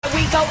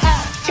go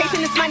up.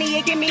 Chasing this money,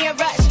 it give me a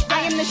rush.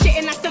 I am the shit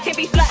and I still can't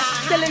be flushed.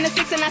 Still in the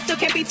six and I still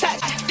can't be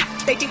touched.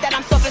 They think that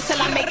I'm soft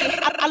until I make it.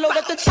 I load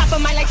up the chopper,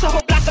 might like to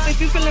whole block up. If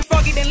you feeling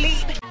froggy, then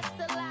leave.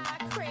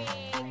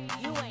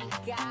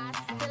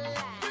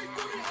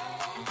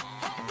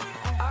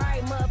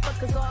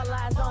 Motherfuckers, all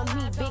eyes on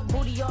me. Big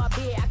booty, all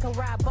big. I can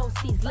ride both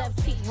seats.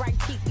 Left cheek, right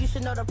cheek. You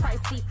should know the price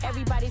steep.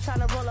 Everybody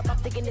tryna roll up. I'm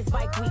thinking this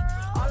bike week.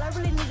 All I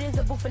really need is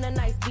a booth and a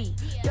nice beat.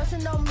 Y'all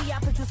should know me. I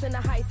produce in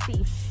a high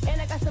C. And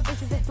I got some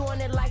bitches that's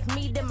doing it like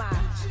me. Them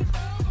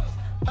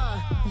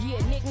yeah,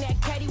 knick-knack,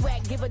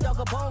 paddywhack. Give a dog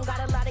a bone.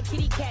 Got a lot of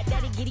kitty cat.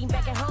 Daddy getting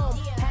back at home.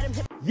 Had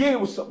him. Yeah,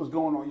 what's up? What's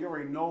going on? You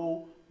already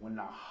know when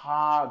the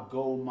high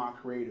go, my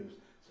creators.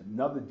 It's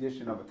another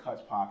edition of the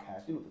Cuts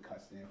podcast. You know what the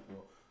Cuts stand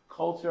for.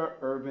 Culture,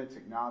 urban,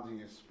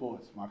 technology, and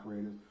sports, my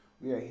creators.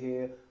 We are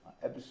here on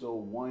episode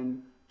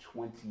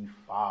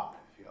 125,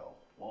 yo.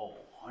 Whoa,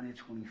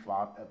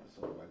 125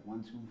 episodes, like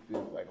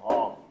 125, like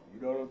Harvey.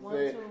 You know what I'm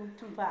saying? 1,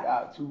 2, 2, 5.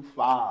 Yeah, 2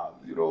 5.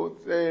 You know what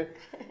I'm saying?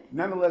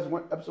 Nonetheless,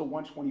 episode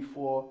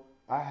 124,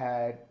 I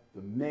had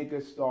the mega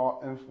star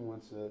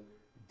influencer,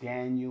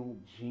 Daniel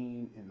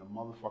Jean, in the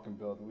motherfucking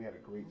building. We had a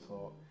great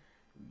talk.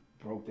 We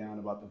broke down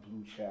about the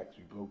blue checks.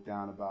 We broke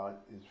down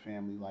about his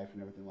family life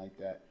and everything like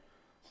that.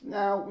 So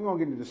now we're gonna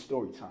get into the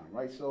story time,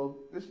 right? So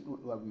this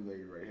lovely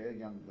lady right here,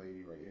 young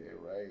lady right here,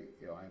 right?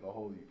 Yo, I ain't gonna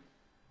hold you.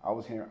 I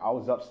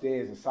was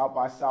upstairs in South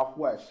by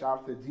Southwest. Shout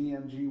out to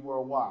DMG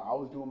Worldwide. I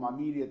was doing my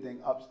media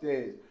thing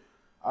upstairs.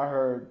 I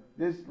heard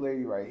this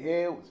lady right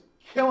here was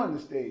killing the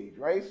stage,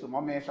 right? So my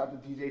man, shout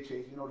out to DJ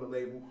Chase, you know the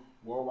label,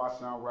 Worldwide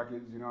Sound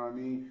Records, you know what I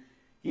mean?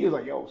 He was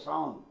like, yo,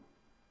 son,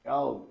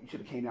 yo, you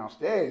should have came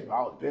downstairs, but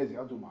I was busy.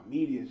 I was doing my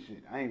media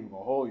shit. I ain't even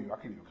gonna hold you. I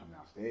couldn't even come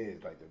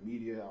downstairs. Like the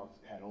media,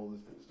 had all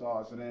this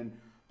stars. And then,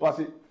 plus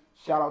it,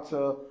 shout out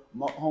to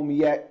my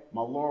homiette,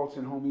 my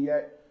Laurelton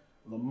homiette,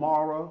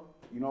 Lamara,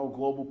 you know,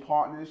 global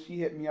partners. She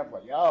hit me up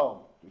like,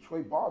 yo,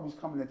 Detroit Barbie's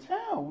coming to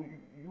town.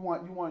 You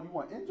want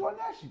ends on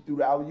that? She threw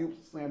the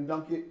alley-oops, slam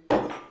dunk it.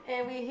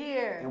 And we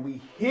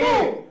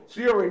here.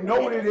 So you already know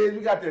what it is.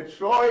 We got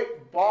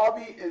Detroit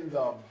Barbie in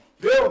the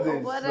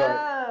building. What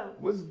up?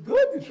 What's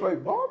good,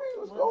 Detroit Barbie?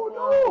 What's going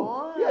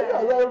on? Yeah,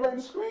 let everybody on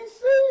the screen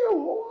see you.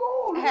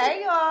 Hold on.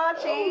 Hey, y'all.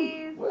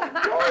 Cheese.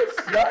 What's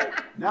good,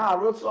 son? Nah,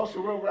 real talk,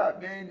 so real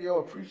rap, man. Yo,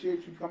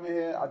 appreciate you coming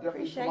here. I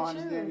definitely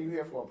understand you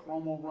here for a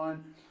promo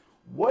run.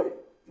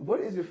 What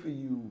is it for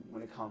you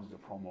when it comes to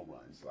promo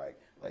runs? Like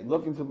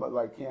looking to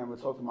like camera,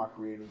 talk to my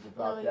creators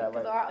about that.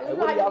 Like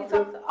what do y'all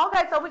feel?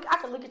 Okay, so I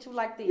can look at you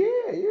like this.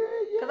 Yeah.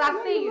 Because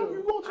I see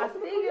you. I see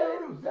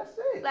you. That's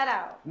it. Flat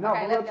out. No,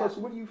 okay, but real talk, so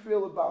what do you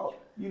feel about,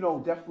 you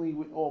know, definitely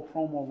with all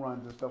promo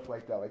runs and stuff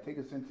like that? Like, take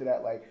us into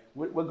that. Like,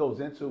 what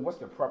goes into it? What's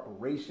the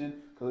preparation?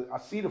 Because I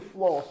see the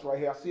floss right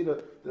here. I see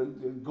the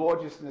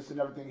gorgeousness and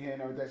everything here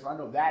and everything. So I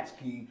know that's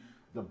key.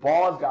 The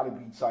bars got to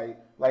be tight,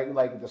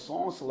 like the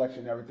song selection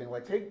and everything.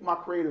 Like, take my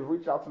creators,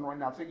 reach out to them right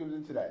now, take them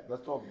into that.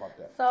 Let's talk about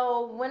that.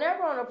 So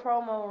whenever on a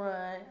promo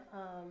run,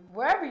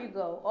 wherever you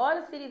go, all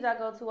the cities I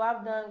go to,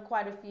 I've done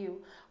quite a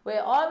few. With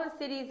all the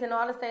cities and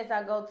all the states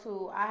I go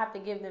to, I have to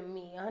give them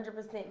me,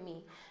 100%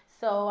 me.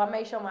 So I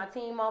make sure my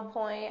team on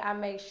point. I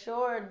make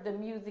sure the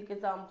music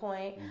is on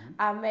point. Mm-hmm.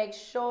 I make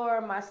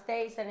sure my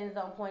stage setting is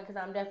on point because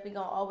I'm definitely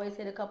going to always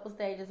hit a couple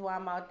stages while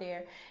I'm out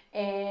there.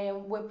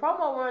 And with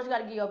promo runs, you got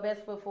to get your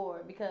best foot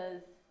forward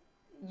because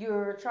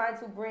you're trying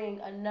to bring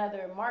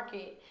another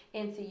market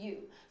into you.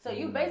 So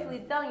you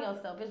basically selling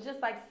yourself. It's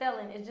just like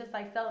selling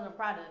a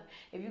product.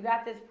 If you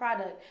got this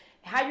product,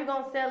 how you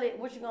going to sell it,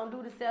 what you going to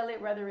do to sell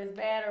it, whether it's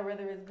bad or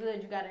whether it's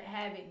good, you got to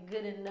have it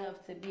good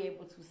enough to be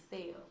able to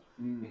sell.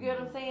 You get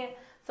what I'm saying?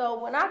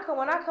 So when I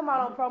come out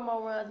on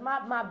promo runs,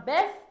 my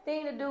best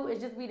thing to do is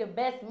just be the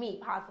best me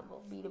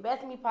possible. Be the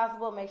best me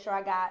possible. Make sure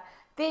I got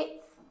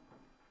fits,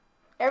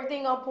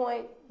 everything on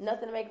point,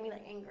 nothing to make me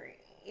like angry.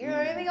 You know,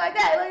 anything like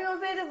that. You know what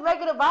I'm saying? Just make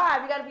it a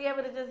vibe. You got to be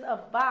able to just a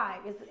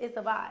vibe. It's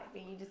a vibe,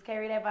 and you just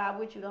carry that vibe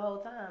with you the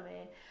whole time.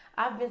 And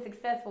I've been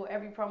successful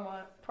every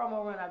promo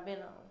run I've been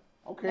on.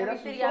 Okay, every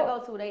city I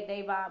go to,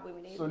 they vibe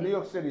with me. So New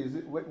York City, is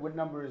it what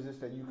number is this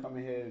that you come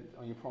in here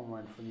on your promo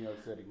run for New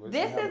York City?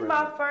 This is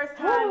my first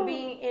time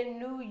being in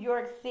New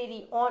York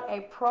City on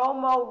a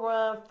promo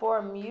run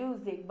for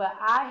music, but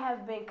I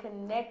have been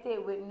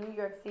connected with New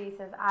York City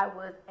since I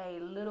was a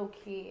little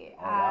kid.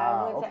 Oh,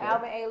 wow. I went to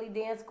Alvin Ailey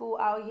Dance School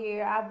out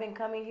here. I've been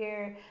coming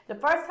here. The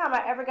first time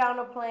I ever got on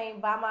a plane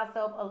by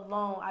myself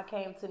alone, I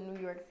came to New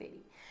York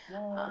City.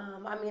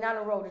 I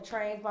done rode the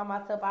trains by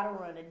myself. I done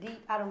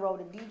rode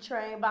the D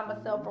train by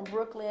myself from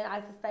Brooklyn. I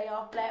used to stay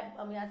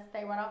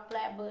right off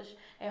Flatbush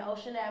and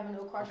Ocean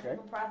Avenue across from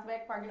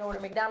Prospect Park. You know where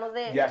the McDonald's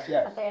is? Yes.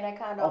 I stay in that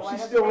condo. Oh, she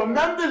still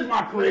remembers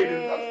my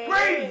creators. That's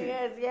crazy.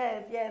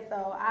 Yes.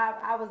 So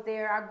I was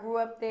there. I grew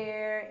up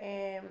there,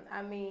 and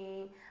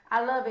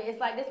I love it. It's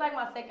like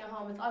my second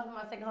home. It's also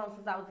my second home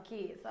since I was a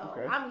kid. So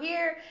I'm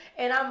here,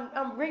 and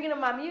I'm bringing in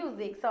my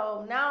music.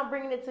 So now I'm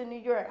bringing it to New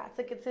York. I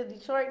took it to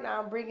Detroit.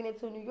 Now I'm bringing it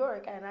to New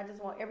York, and I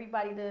just want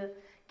everybody to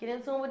get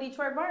in tune with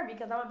Detroit Barbie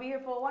because I'm gonna be here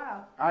for a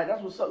while. All right,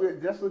 that's what's up.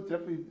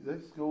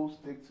 Let's go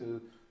stick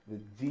to the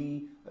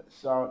D.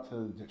 Shout out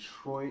to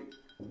Detroit,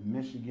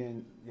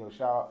 Michigan. Yo,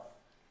 shout out.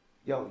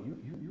 Yo,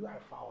 you gotta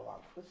follow a lot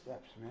of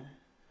footsteps, man.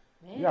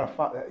 You gotta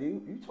follow.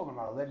 You talking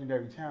about a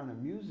legendary town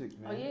in music,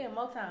 man. Oh yeah,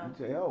 Motown.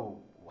 Yo,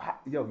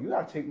 you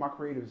gotta take my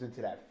creatives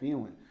into that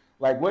feeling.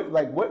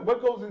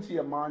 What goes into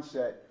your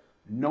mindset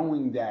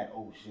knowing that,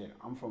 oh shit,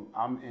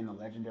 I'm in a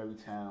legendary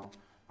town.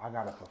 I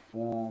gotta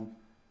perform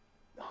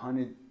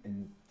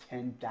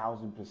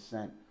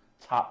 110,000%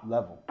 top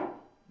level.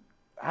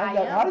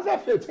 How does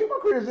that feel? Take my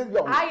creatives in.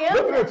 Yo, I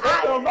am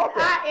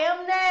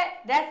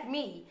that. That's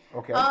me.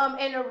 Okay.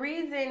 And the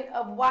reason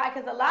of why,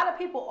 because a lot of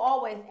people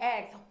always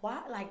ask,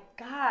 why, like,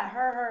 God,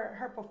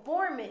 her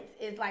performance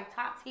is like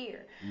top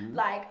tier. Mm-hmm.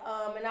 Like,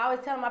 and I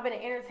always tell them I've been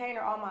an entertainer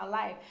all my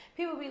life.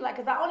 People be like,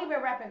 because I only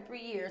been rapping 3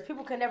 years.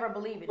 People can never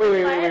believe it.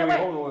 Wait,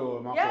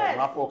 hold on.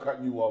 My fault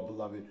cutting you off,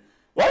 beloved.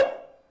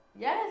 What?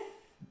 Yes.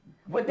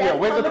 Where's the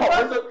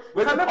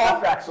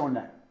car facts on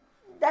that?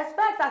 That's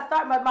facts. I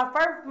start my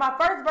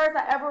first verse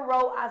I ever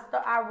wrote.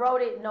 I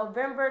wrote it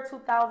November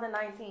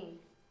 2019.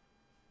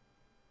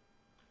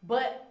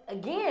 But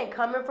again,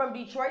 coming from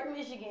Detroit,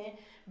 Michigan,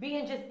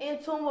 being just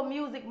in tune with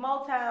music,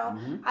 Motown,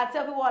 mm-hmm. I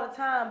tell people all the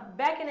time,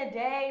 back in the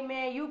day,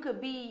 man, you could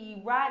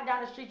be riding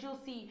down the street, you'll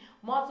see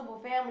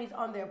multiple families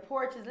on their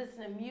porches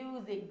listening to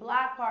music,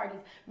 block parties.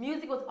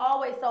 Music was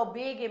always so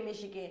big in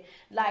Michigan.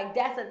 Like,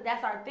 that's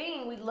our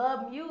thing. We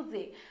love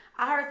music.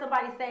 I heard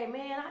somebody say,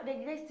 man,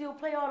 they still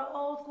play all the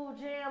old school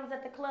jams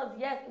at the clubs.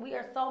 Yes, we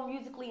are so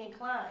musically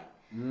inclined.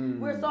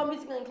 We're so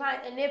musically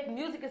inclined, and if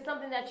music is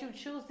something that you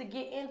choose to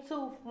get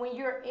into when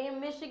you're in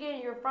Michigan,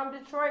 you're from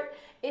Detroit,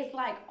 it's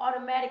like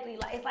automatically,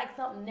 like it's like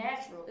something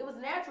natural. It was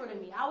natural to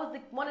me. I was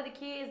one of the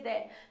kids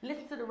that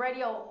listened to the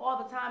radio all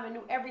the time and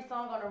knew every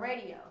song on the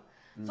radio.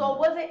 So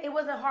it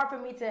wasn't hard for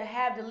me to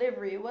have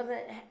delivery. It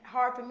wasn't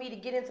hard for me to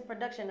get into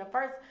production. The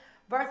first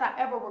verse I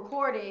ever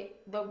recorded,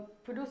 the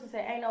producer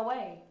said, "Ain't no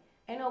way.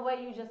 Ain't no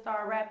way you just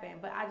started rapping."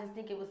 But I just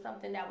think it was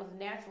something that was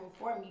natural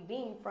for me,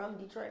 being from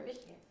Detroit,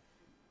 Michigan.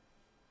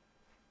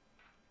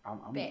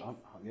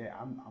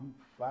 I'm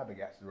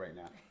flabbergasted right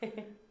now.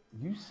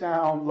 You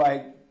sound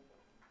like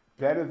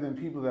better than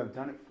people that have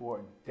done it for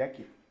a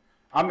decade.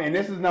 I mean,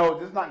 this is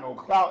not no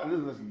clout.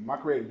 And listen, my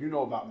creative, you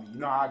know about me. You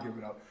know how I give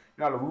it up.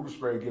 You know how the Ruger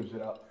Spray gives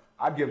it up.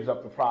 I gives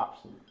up the props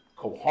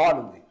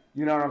wholeheartedly.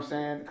 You know what I'm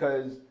saying?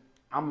 Because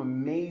I'm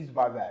amazed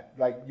by that.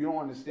 Like, you don't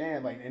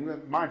understand. Like,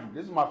 and mind you,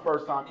 this is my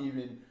first time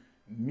even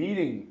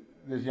meeting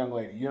this young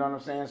lady. You know what I'm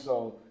saying?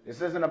 So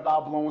this isn't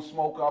about blowing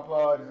smoke up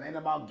her. This ain't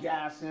about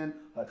gassing.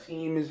 Her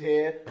team is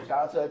here. Shout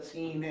out to her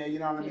team here. You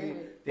know what I mean?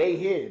 They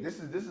here. This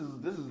is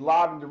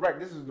live and direct.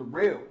 This is the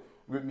real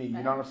with me.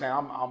 You know what I'm saying?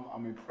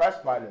 I'm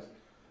impressed by this.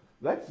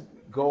 Let's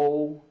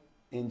go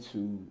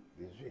into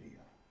this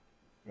video,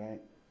 right?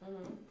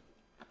 Mm-hmm.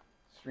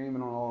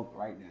 Streaming on all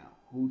right now.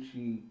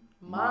 Hoochie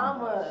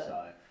Mama.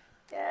 Son.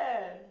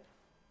 Yeah.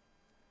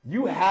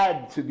 You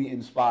had to be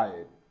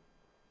inspired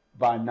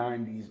by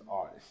 90s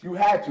artists. You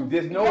had to.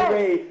 There's no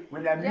way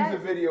when that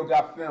music video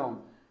got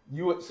filmed.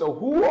 So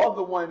who are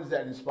the ones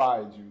that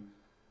inspired you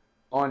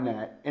on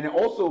that? And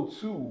also,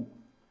 too,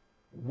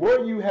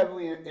 were you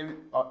heavily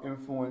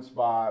influenced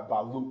by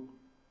Luke?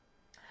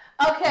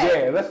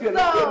 Okay. Yeah, let's get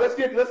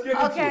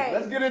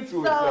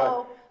into it.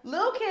 So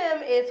Lil'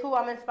 Kim is who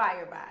I'm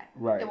inspired by.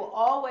 Right. It will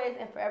always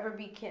and forever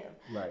be Kim.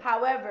 Right.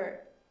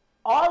 However,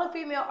 all the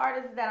female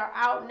artists that are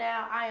out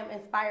now, I am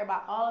inspired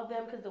by all of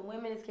them because the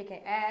women is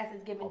kicking ass,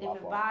 it's giving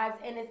different vibes,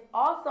 and it's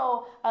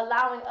also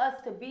allowing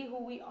us to be who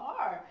we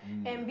are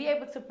and be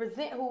able to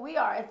present who we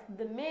are.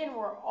 The men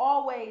were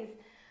always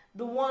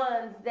the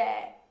ones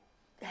that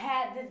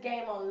had this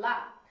game on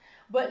lock.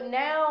 But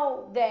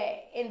now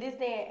that in this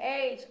day and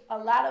age, a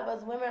lot of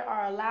us women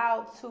are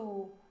allowed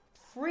to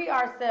free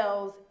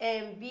ourselves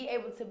and be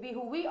able to be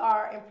who we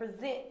are and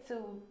present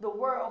to the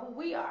world who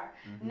we are.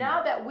 Mm-hmm.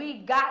 Now that we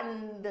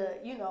gotten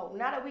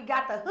now that we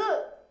got the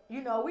hook,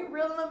 we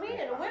reeling them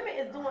in. The women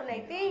is doing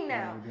their thing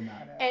now.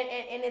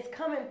 And it's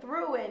coming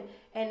through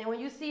and when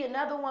you see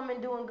another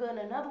woman doing good,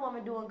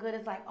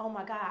 it's like, oh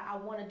my God, I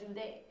want to do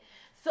that.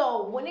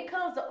 So when it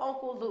comes to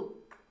Uncle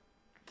Luke.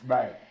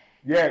 Right.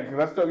 Yeah, because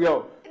that's still,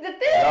 The thing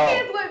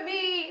is with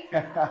me,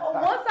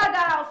 once I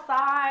got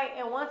outside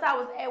and once I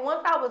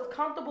was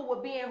comfortable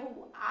with being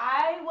who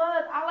I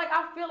was,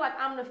 I feel like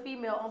I'm the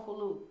female Uncle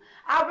Luke.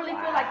 I really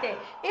feel like that.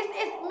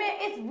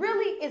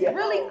 It's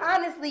really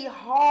honestly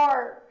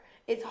hard.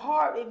 It's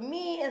hard.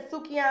 Me and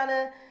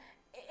Sukiana,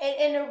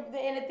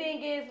 and the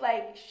thing is,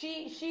 like,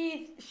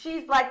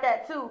 she's like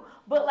that too.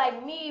 But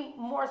like me,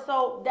 more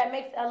so, that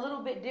makes it a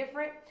little bit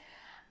different.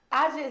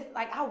 I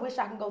wish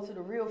I can go to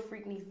the real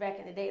Freakniks back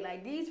in the day.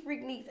 Like, these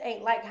Freakniks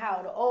ain't like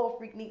how the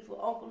old Freakniks with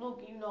Uncle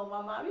Luke, my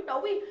mom.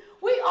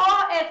 We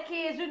all as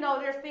kids,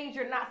 there's things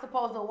you're not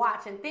supposed to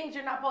watch and things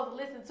you're not supposed to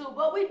listen to,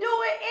 but we do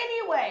it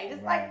anyway.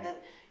 It's like this,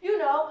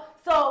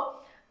 So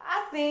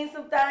I seen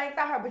some things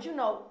I heard, but you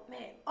know,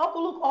 man,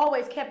 Uncle Luke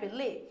always kept it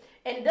lit.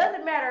 And it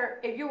doesn't matter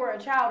if you were a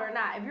child or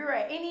not. If you're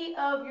at any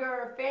of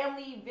your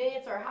family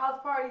events or house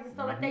parties and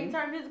stuff like that, you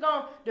turn music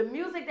on, the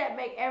music that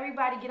make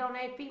everybody get on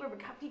their feet, remember,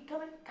 cop teeth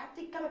coming,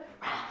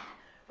 rah,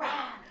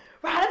 rah,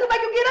 rah. That's what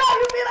make you get up.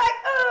 You be like,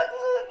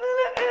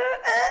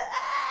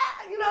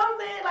 you know what I'm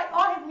saying? Like,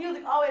 all his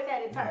music always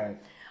had its turn.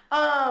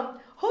 Right.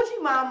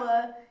 Hoochie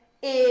Mama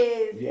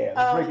is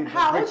how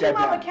Hoochie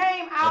Mama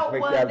came out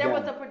was there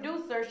was a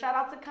producer. Shout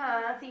out to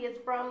Cons. He is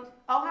from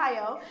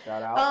Ohio.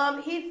 Shout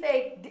out. He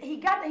said he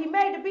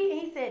made the beat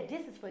and he said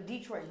this is for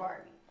Detroit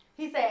Barbie.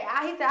 He said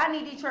I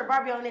need Detroit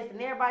Barbie on this,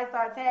 and everybody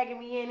started tagging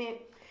me in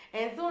it.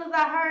 And as soon as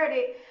I heard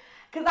it,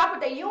 cause I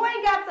put that you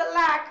ain't got to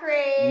lie,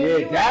 Craig. Yeah, you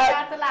ain't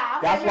got to lie.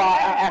 That's why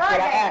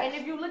I asked. And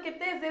if you look at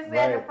this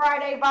had the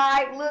Friday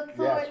vibe look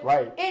to it.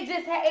 Right.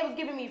 It was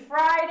giving me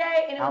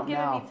Friday, and it was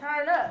giving me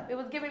Turn Up. It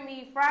was giving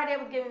me Friday. It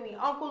was giving me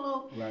Uncle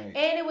Luke, right.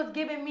 And it was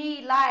giving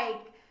me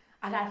like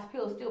I got to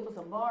still put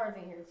some bars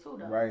in here too,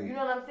 though. Right. You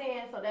know what I'm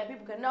saying? So that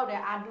people can know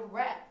that I do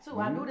rap too.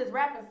 I do this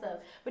rapping stuff,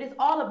 but it's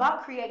all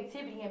about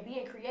creativity and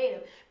being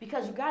creative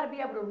because you got to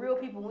be able to reel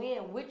people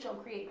in with your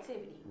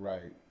creativity.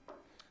 Right.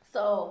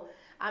 So.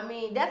 I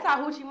mean, that's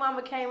how Hoochie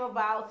Mama came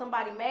about.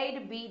 Somebody made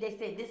the beat. They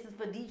said, this is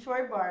for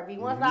Detroit Barbie.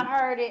 Once I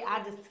heard it,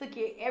 I just took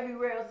it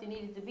everywhere else it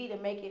needed to be to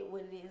make it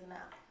what it is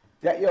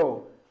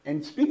now.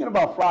 And speaking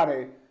about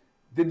Friday,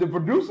 did the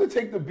producer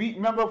take the beat?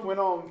 Remember when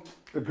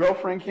the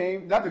girlfriend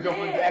came? Not the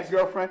girlfriend, the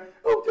ex-girlfriend.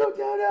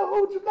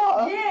 Hoochie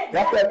Mama. Yeah,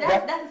 that's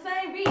the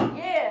same beat,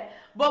 yeah.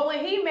 But when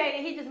he made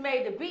it, he just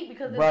made the beat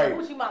because it's a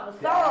Hoochie Mama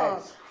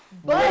song.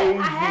 But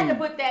I had to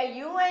put that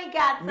you ain't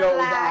got to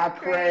lie,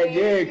 Craig.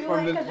 Yeah,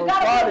 from you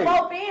gotta put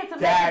both in to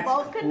make it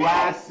both connect.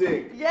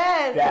 Classic.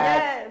 Yes,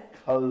 that's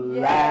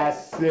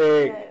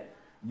classic. Yes.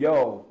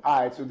 Yo,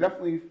 all right, so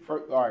definitely,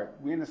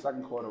 we're in the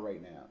second quarter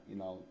right now. You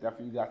know,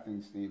 definitely you got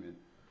things steaming.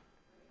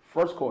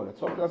 First quarter,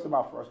 talk to us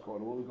about first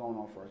quarter. What was going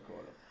on first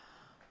quarter?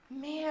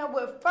 Man,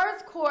 with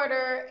first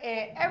quarter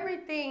and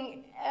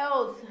everything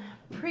else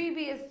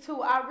previous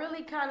to, I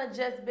really kind of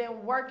just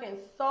been working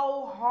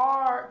so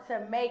hard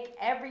to make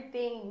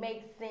everything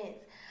make sense.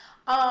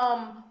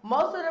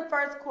 Most of the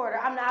first quarter,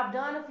 I've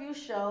done a few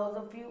shows,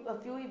 a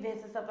few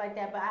events and stuff like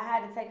that, but I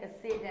had to take a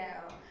sit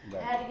down.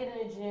 Right. I had to get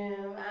in the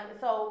gym.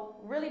 So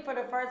really for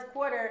the first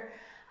quarter,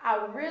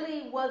 I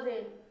really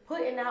wasn't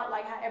putting out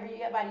like how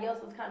everybody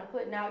else was kind of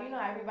putting out. You know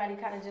how everybody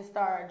kind of just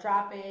started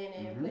dropping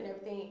and putting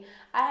everything.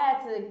 I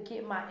had to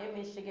get my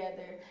image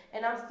together,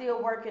 and I'm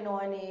still working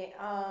on it.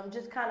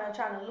 Just kind of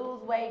trying to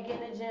lose weight,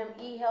 get in the gym,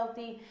 eat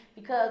healthy.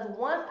 Because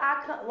once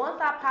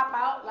I pop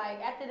out,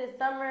 like after this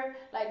summer,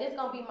 like this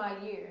gonna be my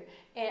year,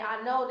 and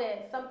I know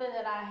that something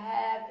that I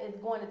have is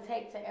going to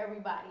take to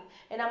everybody,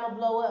 and I'm gonna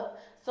blow up.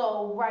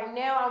 So right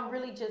now, I'm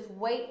really just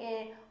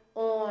waiting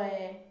on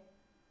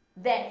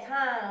that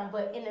time,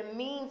 but in the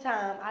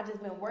meantime, I just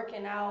been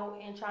working out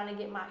and trying to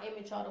get my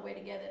image all the way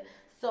together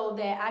so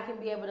that I can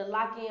be able to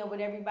lock in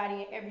with everybody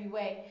in every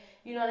way.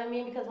 You know what I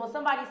mean? Because when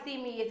somebody see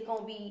me, it's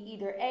gonna be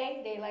either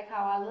A, they like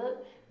how I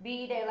look,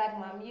 B, they like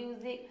my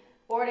music,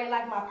 or they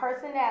like my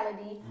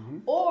personality,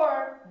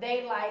 or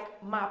they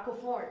like my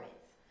performance.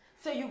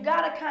 So you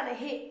gotta kind of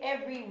hit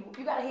every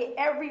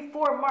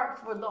 4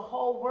 marks for the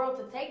whole world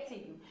to take to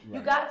you. Right.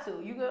 You got to.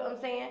 You get what I'm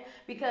saying?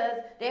 Because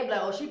they be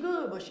like, oh, she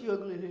good, but she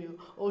ugly as hell.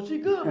 Oh, she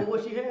good, but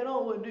what she had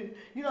on was this.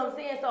 You know what I'm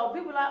saying? So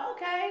people like,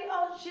 okay,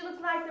 oh, she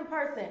looks nice in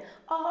person.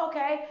 Oh,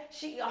 okay.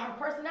 Her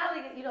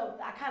personality, you know,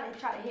 I kind of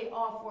try to hit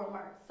all 4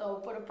 marks.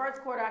 So for the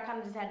first quarter, I kind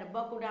of just had to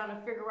buckle down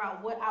and figure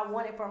out what I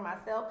wanted for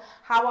myself,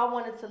 how I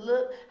wanted to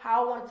look,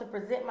 how I wanted to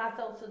present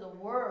myself to the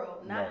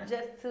world, not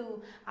just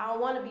to, I don't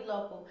want to be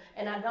local,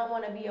 and I don't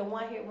want to be a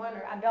one-hit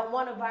wonder. I don't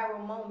want a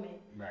viral moment.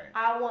 Right.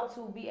 I want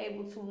to be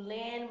able to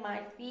land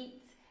my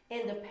feet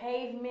in the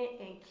pavement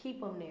and keep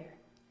them there.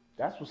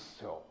 That's what's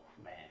so,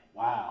 man.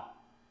 Wow.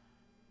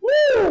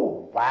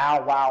 Woo!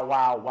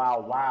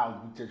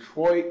 Wow.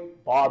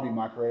 Detroit Barbie,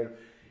 my creator.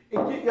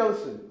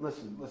 Listen.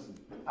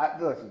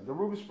 The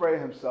Ruben Spray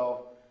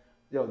himself.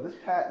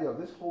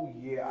 This whole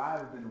year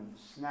I've been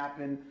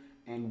snapping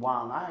and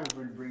wilding. I have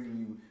been bringing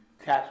you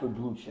cats with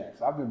blue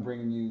checks. I've been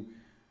bringing you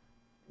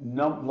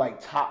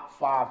top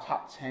 5,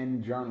 top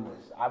 10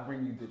 journalists. I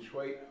bring you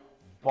Detroit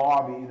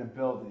Barbie in the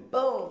building.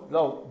 Boom.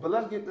 No, but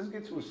let's get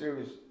to a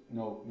serious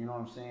note. You know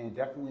what I'm saying?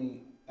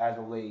 Definitely as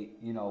of late,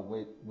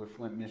 with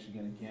Flint,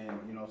 Michigan again.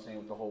 You know what I'm saying,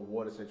 with the whole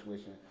water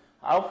situation.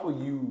 How for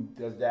you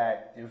does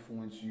that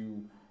influence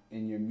you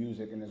in your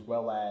music, and as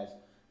well as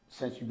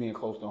since you being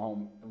close to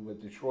home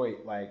with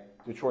Detroit, like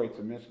Detroit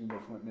to Michigan,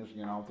 but Flint,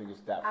 Michigan, I don't think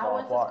it's that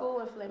far apart. I went to school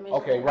in Flint,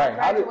 Michigan. Okay, right.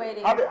 How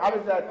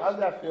does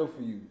that feel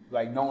for you?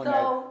 Like knowing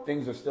that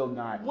things are still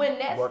not when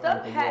that working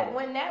stuff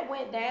when that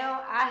went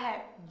down, I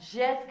had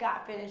just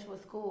got finished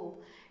with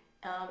school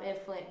in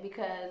Flint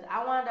because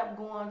I wound up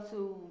going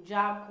to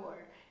Job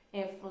Corps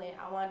in Flint.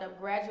 I wound up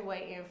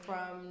graduating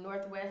from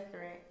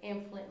Northwestern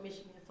in Flint,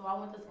 Michigan. So I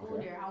went to school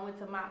there. I went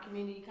to Mount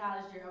Community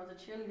College there. I was a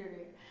cheerleader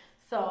there.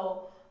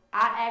 So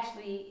I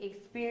actually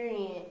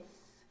experienced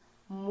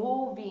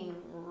moving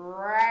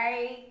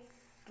right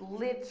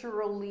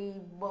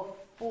literally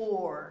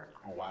before.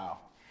 Oh, wow.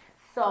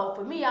 So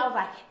for me, I was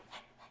like,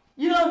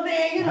 you know what I'm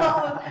saying? You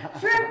know,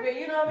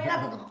 tripping. You know what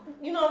I mean?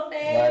 You know what I'm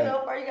saying? Right. You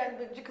know, first you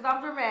got because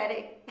I'm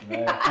dramatic.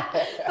 Right.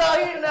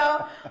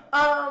 So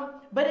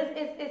but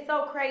it's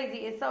so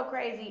crazy. It's so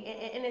crazy,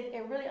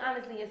 and really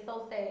honestly, it's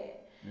so sad.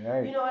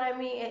 Right. You know what I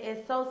mean?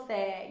 It's so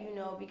sad. You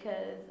know,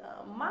 because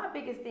my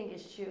biggest thing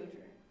is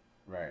children.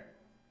 Right.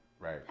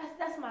 Right.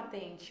 That's my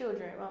thing,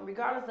 children.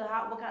 Regardless of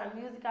what kind of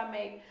music I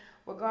make,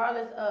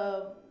 regardless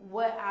of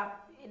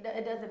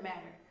it doesn't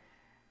matter.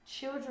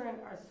 Children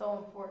are so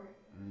important.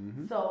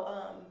 Mm-hmm. So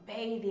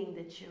bathing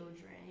the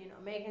children,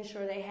 making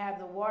sure they have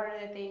the water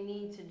that they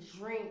need to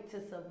drink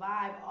to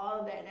survive, all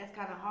of that's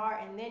kind of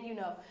hard. And then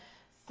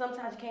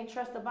sometimes you can't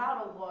trust the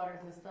bottled waters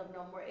and stuff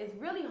no more. It's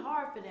really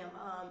hard for them.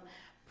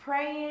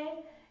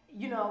 Praying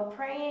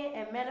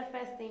and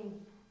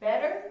manifesting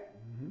better.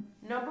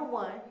 Mm-hmm. Number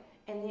one.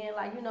 And then,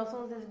 as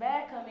soon as this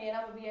bag come in,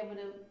 I'm gonna be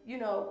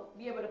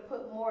able to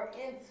put more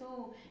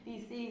into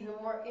these cities and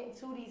more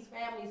into these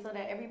families so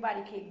that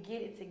everybody can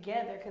get it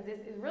together. Because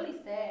it's really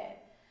sad.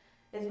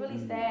 It's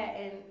really sad.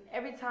 And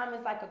every time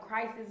it's like a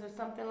crisis or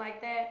something like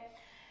that,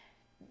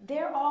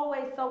 they're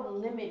always so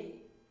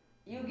limited.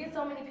 You get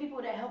so many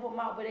people that help them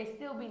out, but they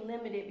still be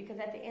limited because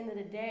at the end of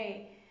the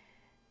day,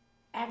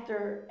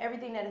 after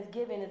everything that is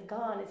given is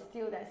gone, it's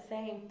still that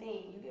same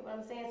thing. You get what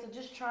I'm saying? So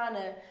just trying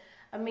to.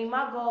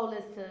 My goal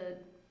is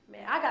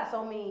I got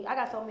so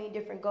many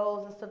different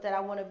goals and stuff that I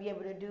want to be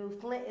able to do.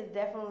 Flint is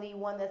definitely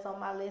one that's on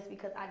my list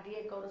because I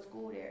did go to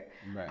school there.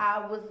 Right.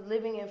 I was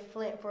living in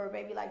Flint for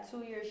maybe like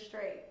 2 years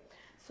straight.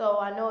 So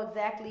I know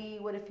exactly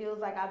what it feels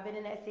like. I've been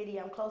in that city.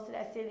 I'm close to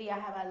that city. I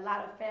have a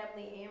lot of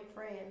family and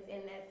friends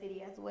in that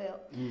city as well.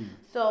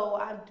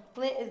 So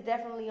Flint is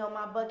definitely on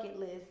my bucket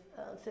list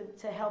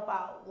to help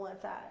out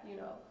once I,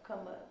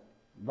 come up.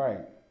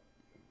 Right.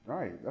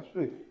 Right, that's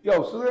really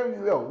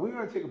we're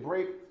gonna take a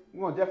break.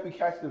 We're gonna definitely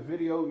catch the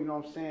video, you know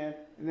what I'm saying?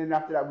 And then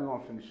after that we're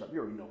gonna finish up.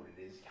 You already know what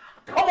it is.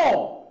 Come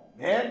on,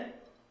 man.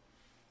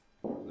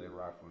 Let it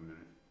rock for a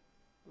minute.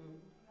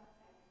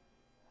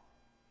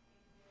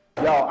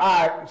 Yo,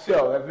 alright,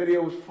 so that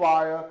video was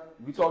fire.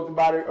 We talked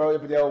about it earlier,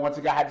 but once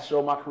again I had to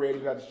show my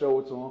creators, I had to show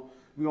it to them.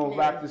 We're gonna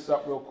wrap this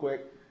up real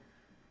quick.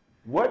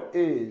 What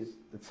is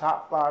the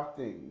top 5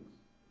 things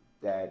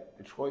that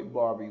Detroit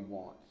Barbie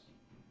wants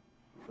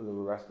for the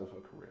rest of her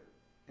career?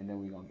 And then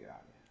we're going to get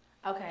out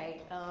of here.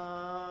 Okay.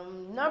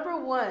 Number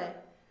 1,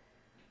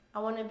 I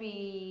want to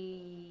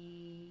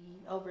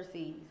be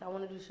overseas. I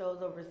want to do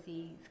shows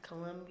overseas.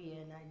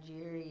 Colombia,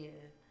 Nigeria,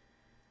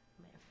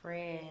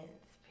 France,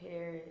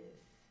 Paris.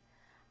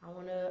 I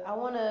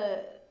want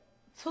to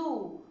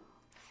 2,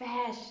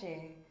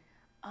 fashion.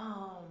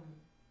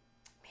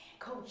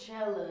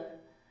 Coachella.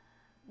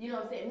 You know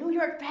what I'm saying? New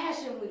York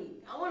Fashion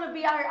Week. I want to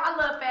be out here. I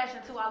love fashion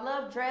too. I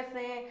love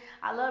dressing.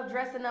 I love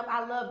dressing up.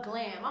 I love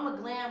glam. I'm a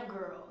glam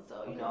girl.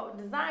 So,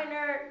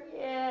 designer,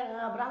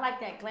 yeah, but I like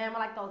that glam. I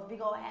like those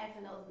big old hats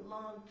and those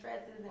long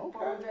dresses and full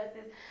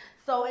dresses.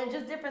 So, and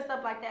just different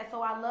stuff like that.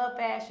 So, I love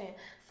fashion.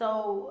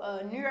 So,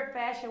 New York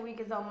Fashion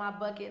Week is on my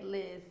bucket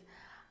list.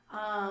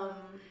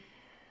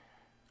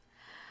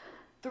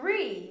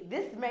 3,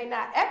 this may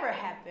not ever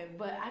happen,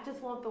 but I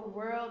just want the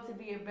world to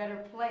be a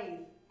better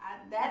place.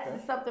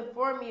 That's something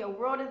for me. A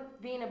world is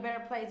being a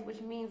better place,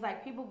 which means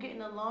like people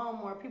getting along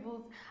more.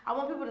 I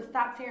want people to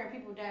stop tearing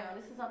people down.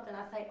 This is something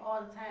I say all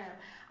the time.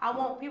 I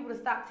want people to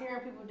stop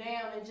tearing people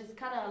down and just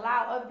kind of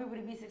allow other people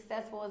to be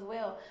successful as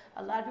well.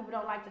 A lot of people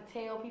don't like to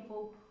tell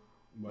people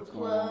the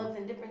plugs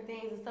and different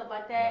things and stuff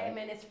like that. Right. And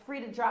man, it's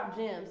free to drop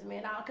gems,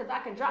 man. Because I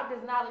can drop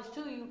this knowledge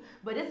to you,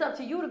 but it's up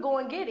to you to go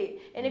and get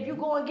it. And if you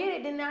go and get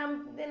it, then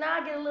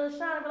I get a little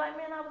shine and be like,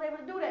 man, I was able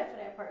to do that for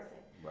that person.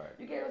 Right.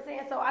 You get what I'm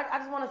saying? So I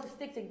just want us to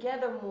stick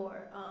together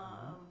more.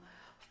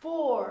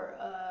 4,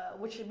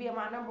 which should be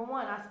my number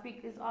 1. I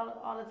speak this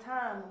all the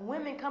time.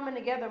 Women coming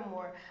together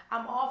more.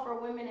 I'm all for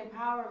women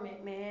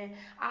empowerment, man.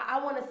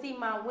 I want to see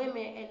my women,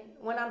 and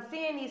when I'm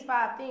seeing these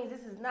 5 things,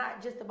 this is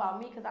not just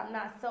about me because I'm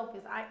not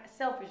selfish. I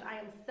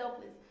am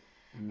selfless.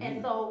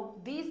 And so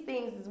these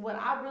things is what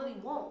I really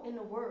want in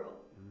the world.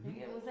 You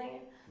get what I'm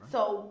saying? Right.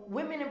 So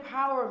women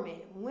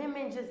empowerment,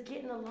 women just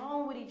getting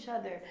along with each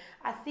other.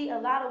 I see a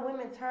lot of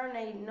women turn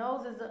their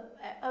noses up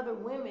at other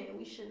women.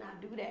 We should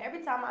not do that.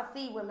 Every time I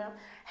see women,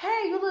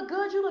 hey, you look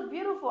good, you look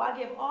beautiful. I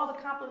give all the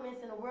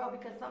compliments in the world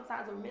because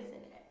sometimes we're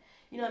missing that.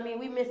 You know what I mean?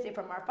 We miss it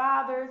from our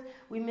fathers.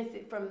 We miss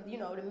it from,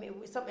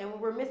 something. And when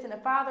we're missing a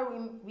father,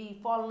 we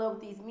fall in love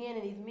with these men,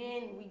 and these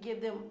men, we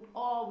give them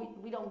all.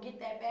 We don't get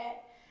that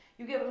back.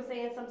 You get what I'm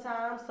saying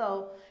sometimes?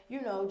 So,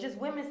 just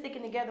women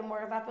sticking together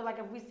more. Because I feel like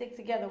if we stick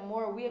together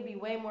more, we'll be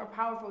way more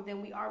powerful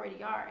than we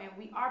already are. And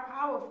we are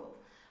powerful.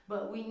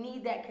 But we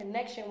need that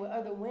connection with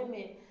other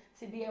women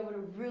to be able to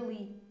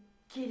really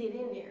get it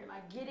in there.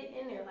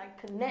 Like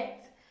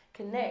connect.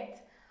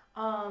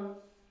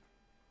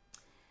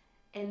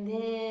 And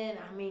then,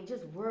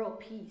 just world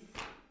peace.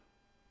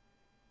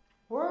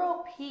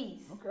 World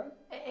peace. Okay.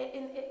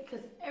 And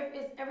because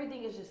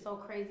everything is just so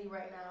crazy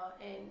right now,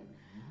 and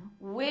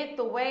with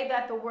the way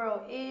that the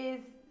world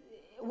is,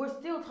 we're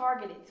still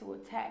targeted to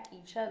attack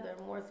each other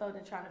more so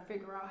than trying to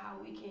figure out how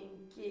we can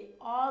get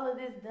all of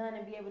this done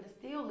and be able to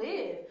still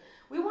live.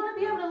 We want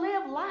to be able to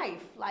live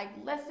life. Like,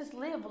 let's just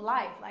live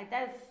life. Like,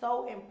 that is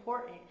so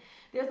important.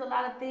 There's a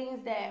lot of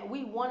things that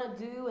we want to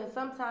do, and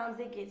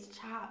sometimes it gets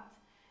chopped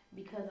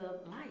because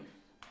of life.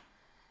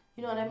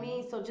 You know what I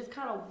mean? So just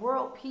kind of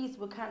world peace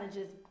would kind of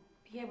just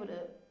be able to,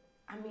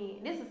 I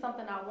mean, this is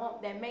something I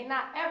want that may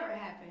not ever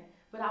happen,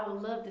 but I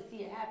would love to see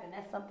it happen.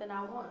 That's something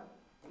I want.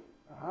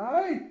 All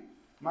right.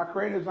 My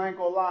creatives, I ain't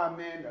gonna lie,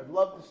 man. I'd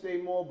love to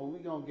stay more, but we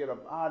gonna get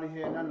up out of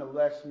here.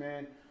 Nonetheless,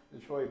 man,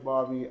 Detroit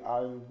Barbie,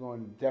 I'm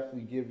going to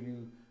definitely give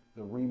you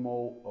the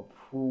Remo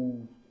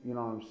approved, you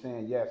know what I'm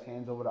saying? Yes,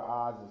 hands over the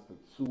eyes, it's the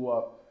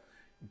 2-up.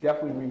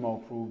 Definitely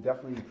Remo approved.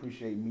 Definitely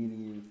appreciate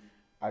meeting you.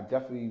 I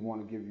definitely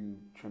want to give you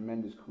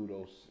tremendous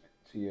kudos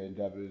to your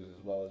endeavors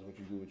as well as what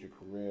you do with your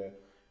career.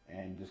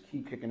 And just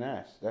keep kicking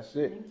ass. That's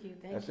it. Thank you.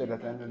 That's it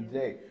at the end of the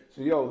day.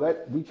 So, yo,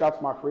 reach out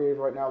to my creators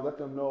right now. Let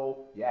them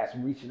know. Yes,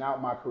 I'm reaching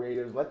out my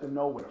creators. Let them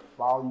know where to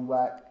follow you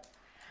at.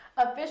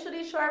 Official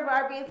Detroit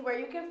Barbie is where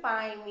you can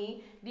find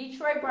me.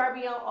 Detroit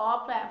Barbie on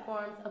all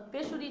platforms.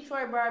 Official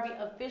Detroit Barbie,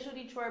 Official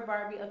Detroit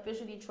Barbie,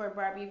 Official Detroit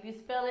Barbie. If you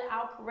spell it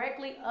out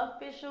correctly,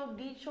 Official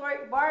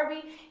Detroit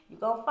Barbie, you're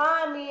going to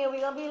find me and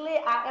we're going to be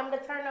lit. I am the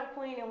turn up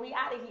queen and we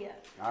out of here.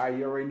 All right,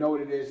 you already know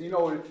what it is. You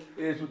know what it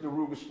is with the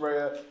Ruger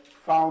Sprayer.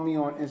 Follow me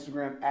on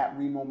Instagram at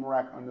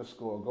RemoMarak_.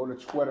 Go to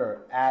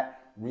Twitter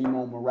at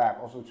Remo Marak.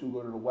 Also, too,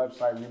 go to the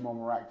website,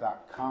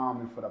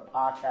 RemoMarak.com. And for the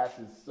podcast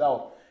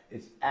itself,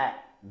 it's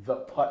at the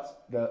Cuts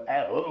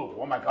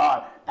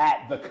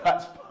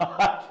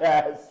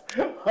Podcast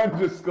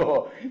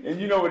 _. And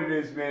you know what it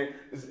is, man.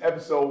 This is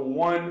episode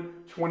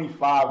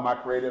 125, my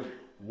creative.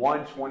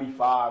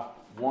 125,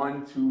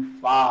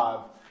 125.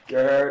 You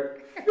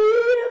heard?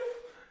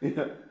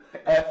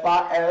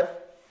 F-I-F.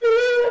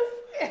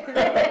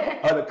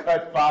 Of the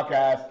Cuts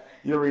Podcast.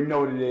 You already know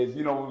what it is.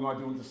 You know what we're going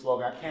to do with the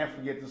slogan. I can't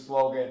forget the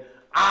slogan.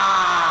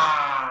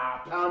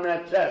 Pound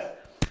that chest.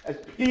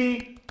 That's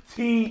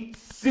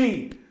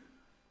PTC.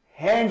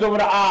 Hands over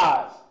the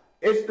eyes.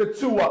 It's the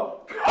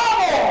 2-up. Come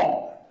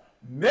on,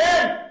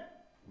 man.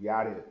 We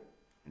out here.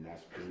 And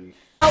that's peace.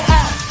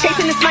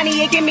 Chasing this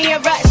money, it give me a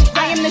rush.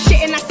 I am the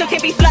shit and I still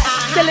can't be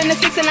flushed. Still in the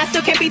 6 and I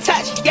still can't be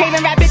touched.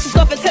 Caving rap bitches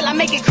off until I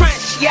make it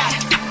crunch. Yeah,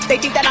 they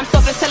think that I'm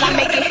soft until I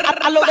make it.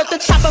 I load up the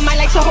chopper, might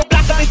like to whole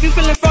block up. If you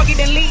feeling froggy,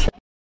 then leave.